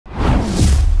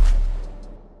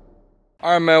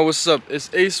Alright man, what's up?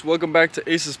 It's Ace. Welcome back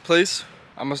to Ace's Place.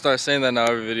 I'm gonna start saying that now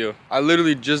every video. I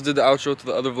literally just did the outro to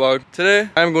the other vlog. Today,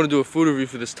 I'm gonna do a food review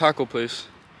for this taco place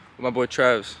with my boy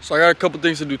Travis. So I got a couple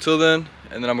things to do till then,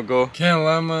 and then I'm gonna go. Can't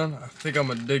lie, man. I think I'm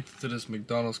addicted to this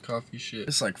McDonald's coffee shit.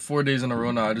 It's like 4 days in a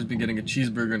row now. I just been getting a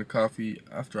cheeseburger and a coffee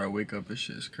after I wake up. This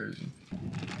shit is crazy.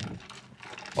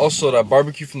 Also, that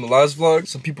barbecue from the last vlog,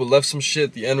 some people left some shit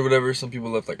at the end or whatever. Some people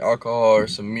left like alcohol or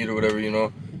some meat or whatever, you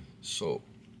know. So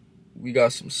we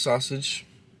got some sausage.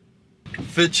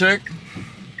 Fit check.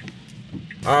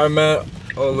 Alright, man.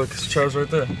 Oh, look, it's Charles right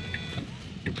there.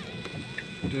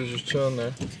 Dude's just chilling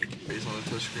there. He's on the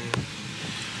touch screen.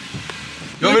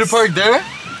 You want me to park there?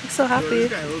 I'm so happy. Yo,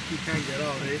 this guy low-key can't get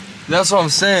out, eh? That's what I'm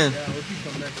saying. Yeah, low-key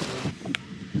come next to him.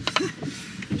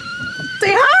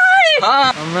 Say hi!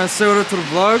 Hi! I'm gonna say what up to the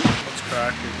vlog. Let's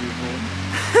crack it, people.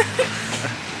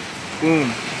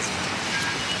 Boom.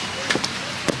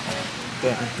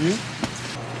 Thank you.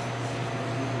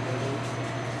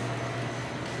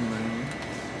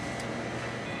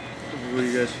 What are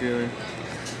you guys feeling?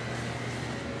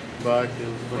 Back is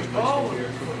a bunch of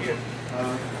Mexican here.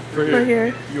 We're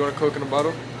here. You want a Coke in a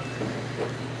bottle?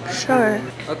 Sure.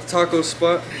 At the taco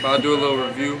spot, but I'll do a little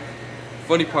review.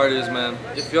 Funny part is, man,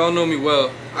 if y'all know me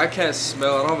well, I can't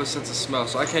smell. I don't have a sense of smell,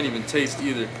 so I can't even taste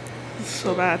either. It's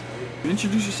so bad.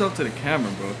 Introduce yourself to the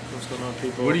camera, bro. What's going on,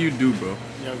 people? What do you do, bro?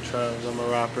 Young Travis. I'm a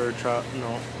rapper.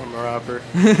 I'm a rapper.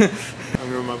 I'm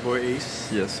here with my boy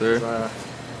Ace. Yes, sir.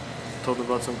 Told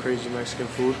about some crazy Mexican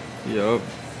food. Yup.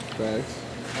 Facts.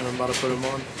 And I'm about to put him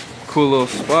on. Cool little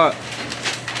spot.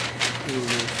 Cool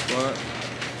little spot.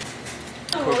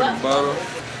 Coke in the bottle.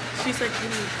 She's like, you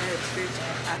need her experience.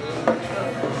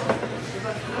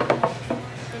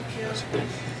 Thank you.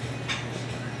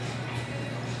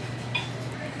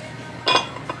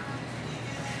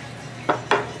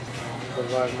 The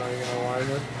vibe now you're gonna wine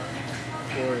it.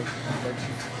 Or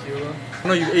Mexican tequila. I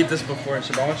know you ate this before and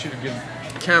shit, but I want you to give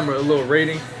the camera a little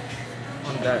rating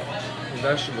on that.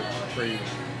 That should look crazy.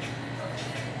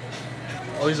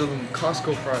 All these other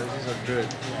Costco fries, these are good.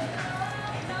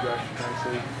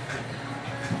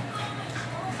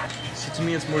 See, to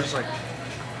me, it's more just like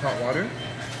hot water.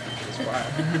 It's fire.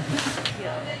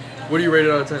 Yeah. What do you rate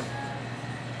it out of 10?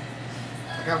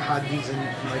 Like I've had these in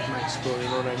like Mexico, you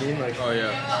know what I mean? Like, Oh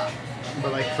yeah.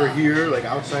 but like for here, like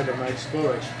outside of Mexico,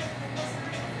 like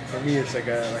for me it's like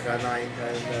a 9,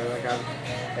 10.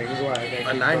 Like this is why I can't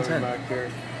A keep 9, coming 10. back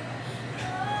here.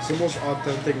 It's the most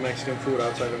authentic Mexican food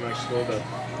outside of Mexico that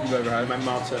You've ever had? my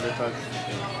mouth's ever touched.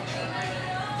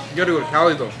 You gotta go to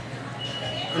Cali though.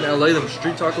 In LA, them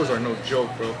street tacos are no joke,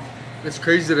 bro. It's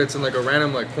crazy that it's in like a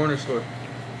random like corner store.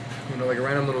 You know, like a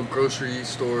random little grocery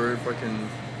store, fucking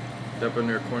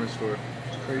debonair corner store.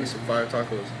 It's crazy. Some fire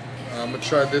tacos. I'm gonna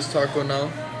try this taco now.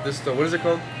 What is it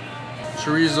called?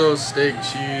 Chorizo, steak,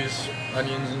 cheese,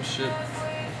 onions and shit.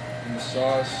 And the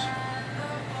sauce.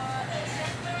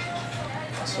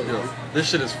 Yo, this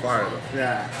shit is fire though.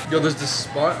 Yeah. Yo, there's this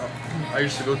spot I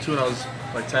used to go to when I was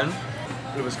like 10.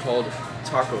 It was called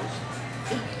Tacos.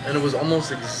 And it was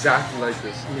almost exactly like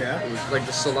this. Yeah. It was like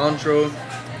the cilantro,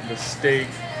 the steak,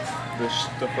 the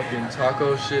fucking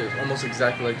taco shit is almost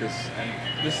exactly like this.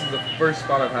 And this is the first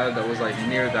spot I've had that was like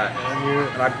near that.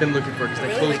 And I've been looking for it because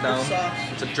they closed down.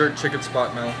 It's a jerk chicken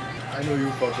spot now. I know you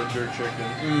fuck with jerk chicken.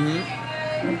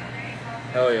 Mm-hmm.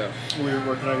 Hell yeah.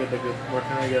 Where can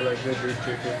I get like good jerk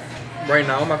chicken? Right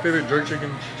now, my favorite jerk chicken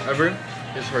ever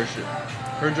is her shit.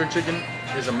 Her jerk chicken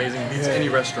is amazing. Beats any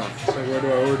restaurant. It's like, where do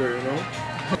I order, you know?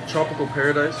 Tropical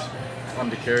Paradise on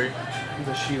DeCarry.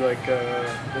 Does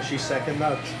she second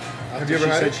that? Have you ever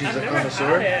had it? She's I've a never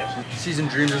connoisseur. had it.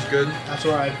 Seasoned Dreams is good. That's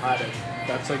where I've had it.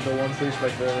 That's like the one place,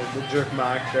 like the jerk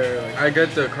mac there. Like, I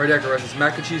get the cardiac arrest. It's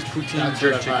mac and cheese, poutine, That's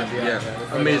jerk what I've chicken. had, Yeah,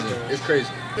 yeah. amazing. Yeah. It's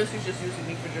crazy. This is just using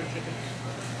me for jerk chicken.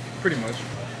 Pretty much.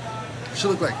 It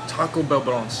should look like Taco Bell,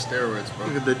 but on steroids, bro.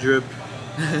 look at the drip.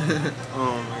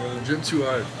 Oh my god. Drip too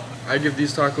hard. I give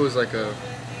these tacos like a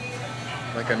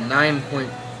 9.2,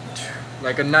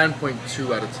 like a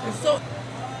 9.2 out of 10. So,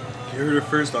 You heard it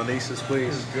first on Ace's This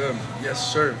Place. is good.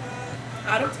 Yes, sir.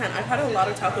 out of 10, I've had a lot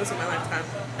of tacos in my lifetime,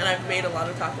 and I've made a lot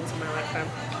of tacos in my lifetime.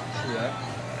 Yeah.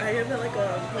 I give it like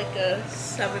a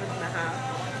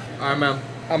 7.5. Alright, man.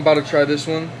 I'm about to try this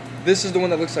one. This is the one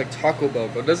that looks like Taco Bell,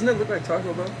 bro. Doesn't it look like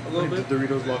Taco Bell a little Like bit? the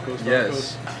Doritos Locos Tacos.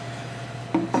 Yes.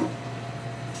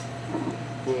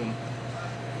 Boom.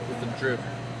 With the drip.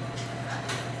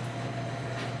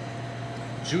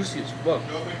 Juicy as fuck.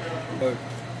 But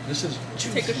this is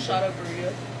juicy. Take a shot of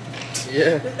burrito.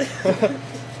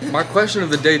 Yeah. My question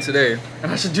of the day today,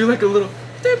 and I should do like a little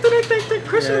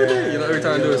question of the day, you know, every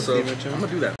time I do it, so I'm gonna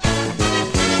do that.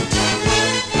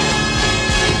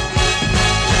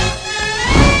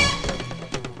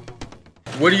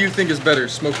 What do you think is better,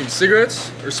 smoking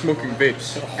cigarettes or smoking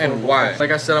vapes? And why?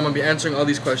 Like I said, I'm gonna be answering all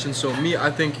these questions. So me,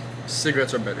 I think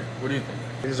cigarettes are better. What do you think?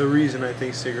 There's a reason I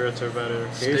think cigarettes are better.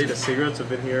 Okay, State the it. cigarettes have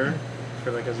been here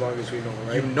for like as long as we know,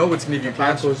 right? You know it's gonna give you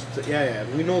cancer. Yeah,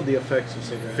 we know the effects of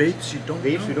cigarettes. Vapes, you don't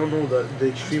Vapes, know. we don't know the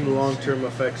extreme long-term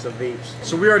effects of vapes.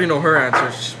 So we already know her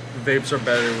answers. Vapes are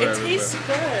better, It whatever. tastes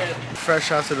good.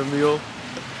 Fresh after the meal,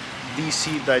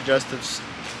 DC digestive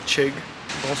chig.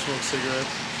 Don't smoke cigarettes.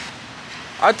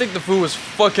 I think the food was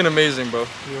fucking amazing, bro.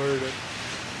 You ordered it.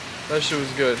 That shit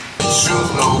was good.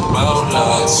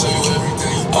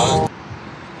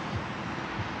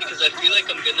 Because I feel like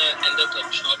I'm gonna end up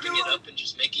like chopping it up and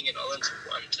just making it all into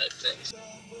one type thing.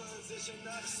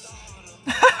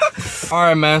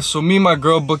 Alright, man, so me and my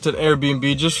girl booked an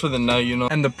Airbnb just for the night, you know.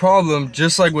 And the problem,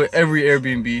 just like with every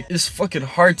Airbnb, it's fucking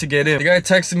hard to get in. The guy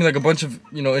texted me like a bunch of,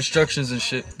 you know, instructions and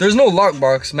shit. There's no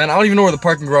lockbox, man. I don't even know where the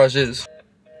parking garage is.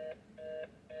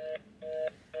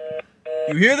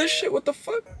 You hear this shit? What the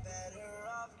fuck?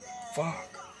 Fuck.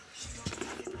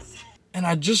 And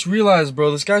I just realized,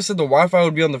 bro, this guy said the Wi-Fi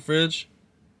would be on the fridge.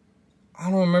 I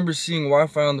don't remember seeing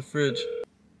Wi-Fi on the fridge.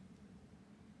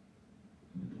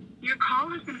 Your call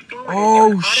has been forwarded. Oh,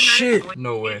 Your automatic shit. voice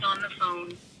No way. is on the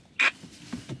phone.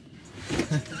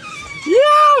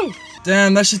 Yo!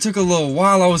 Damn, that shit took a little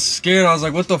while. I was scared. I was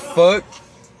like, what the fuck?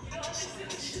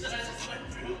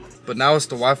 But now it's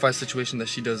the Wi-Fi situation that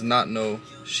she does not know.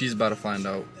 She's about to find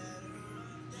out.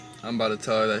 I'm about to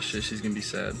tell her that shit. She's gonna be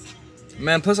sad.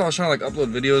 Man, plus I was trying to like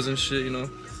upload videos and shit, you know?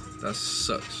 That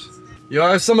sucks. Yo,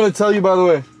 I have something to tell you, by the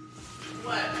way.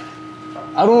 What?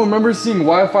 I don't remember seeing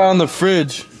Wi-Fi on the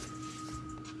fridge.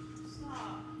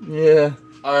 Yeah.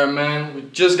 Alright, man. We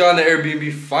just got an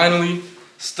Airbnb, finally.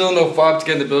 Still no fob to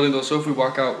get in the building, though, so if we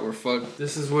walk out, we're fucked.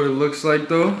 This is what it looks like,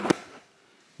 though.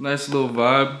 Nice little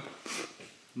vibe.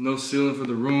 No ceiling for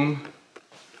the room.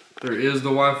 There is the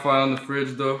Wi-Fi on the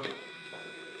fridge, though.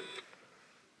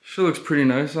 Shit looks pretty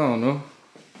nice, I don't know.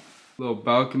 Little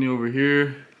balcony over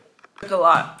here. It took a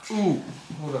lot. Ooh,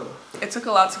 hold up. It took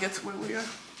a lot to get to where we are.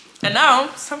 And now,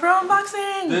 time for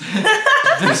unboxing.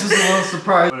 This is a little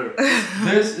surprise.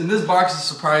 In this box is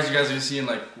a surprise you guys are gonna see in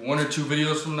like 1 or 2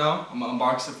 videos from now. I'm gonna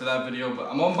unbox it for that video, but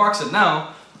I'm gonna unbox it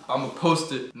now. I'm gonna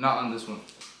post it, not on this one.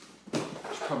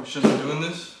 Probably shouldn't be doing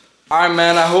this. Alright,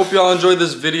 man, I hope y'all enjoyed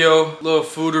this video. Little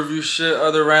food review shit,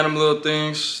 other random little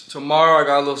things. Tomorrow I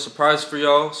got a little surprise for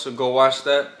y'all, so go watch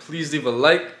that. Please leave a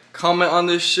like, comment on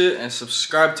this shit, and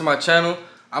subscribe to my channel.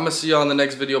 I'm gonna see y'all in the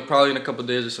next video, probably in a couple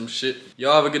days or some shit.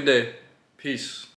 Y'all have a good day. Peace.